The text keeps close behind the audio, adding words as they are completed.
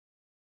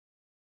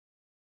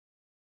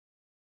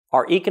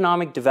Our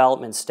economic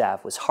development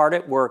staff was hard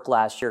at work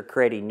last year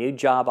creating new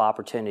job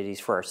opportunities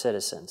for our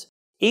citizens.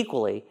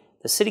 Equally,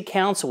 the City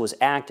Council was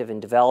active in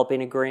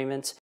developing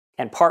agreements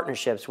and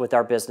partnerships with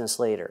our business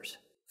leaders.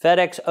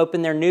 FedEx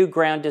opened their new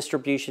ground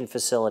distribution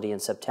facility in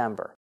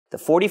September. The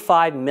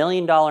 $45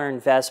 million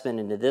investment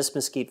into this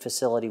Mesquite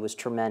facility was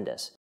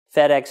tremendous.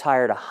 FedEx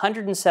hired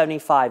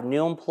 175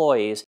 new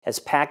employees as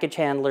package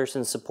handlers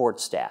and support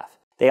staff.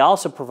 They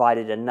also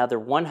provided another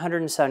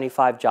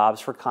 175 jobs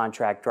for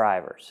contract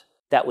drivers.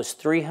 That was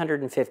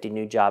 350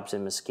 new jobs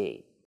in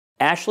Mesquite.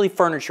 Ashley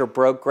Furniture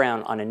broke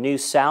ground on a new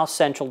South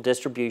Central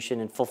Distribution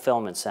and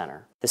Fulfillment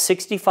Center. The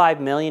 $65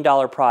 million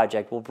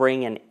project will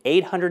bring an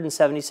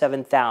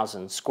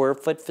 877,000 square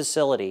foot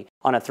facility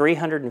on a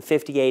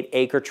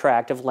 358-acre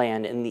tract of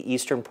land in the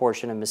eastern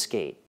portion of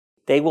Mesquite.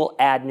 They will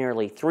add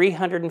nearly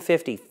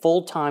 350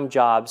 full-time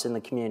jobs in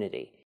the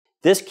community.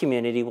 This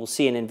community will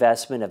see an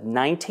investment of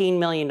 $19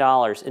 million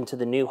into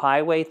the new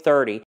Highway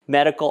 30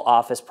 medical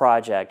office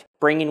project,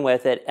 bringing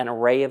with it an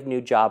array of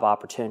new job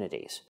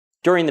opportunities.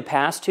 During the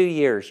past 2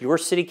 years, your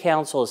City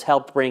Council has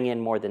helped bring in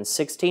more than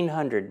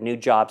 1,600 new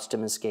jobs to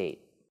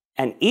Mesquite.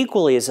 And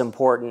equally as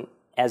important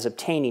as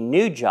obtaining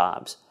new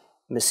jobs,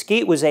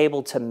 Mesquite was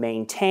able to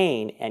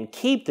maintain and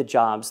keep the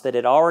jobs that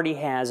it already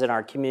has in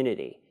our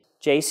community.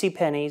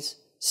 JCPenney's,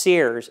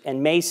 Sears,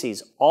 and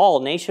Macy's all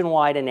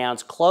nationwide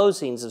announced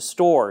closings of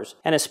stores,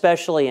 and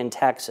especially in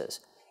Texas.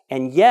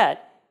 And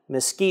yet,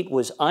 Mesquite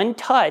was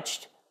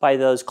untouched by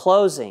those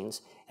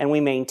closings, and we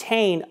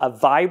maintain a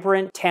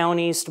vibrant Town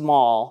East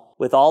mall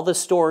with all the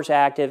stores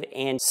active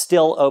and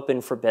still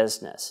open for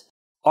business.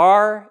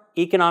 Our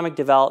economic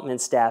development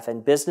staff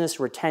and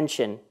business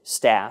retention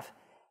staff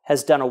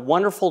has done a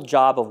wonderful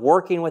job of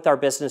working with our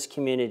business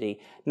community,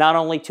 not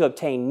only to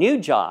obtain new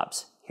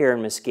jobs here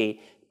in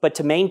Mesquite, but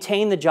to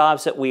maintain the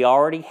jobs that we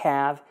already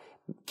have,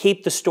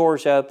 keep the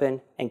stores open,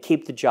 and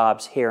keep the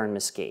jobs here in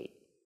Mesquite.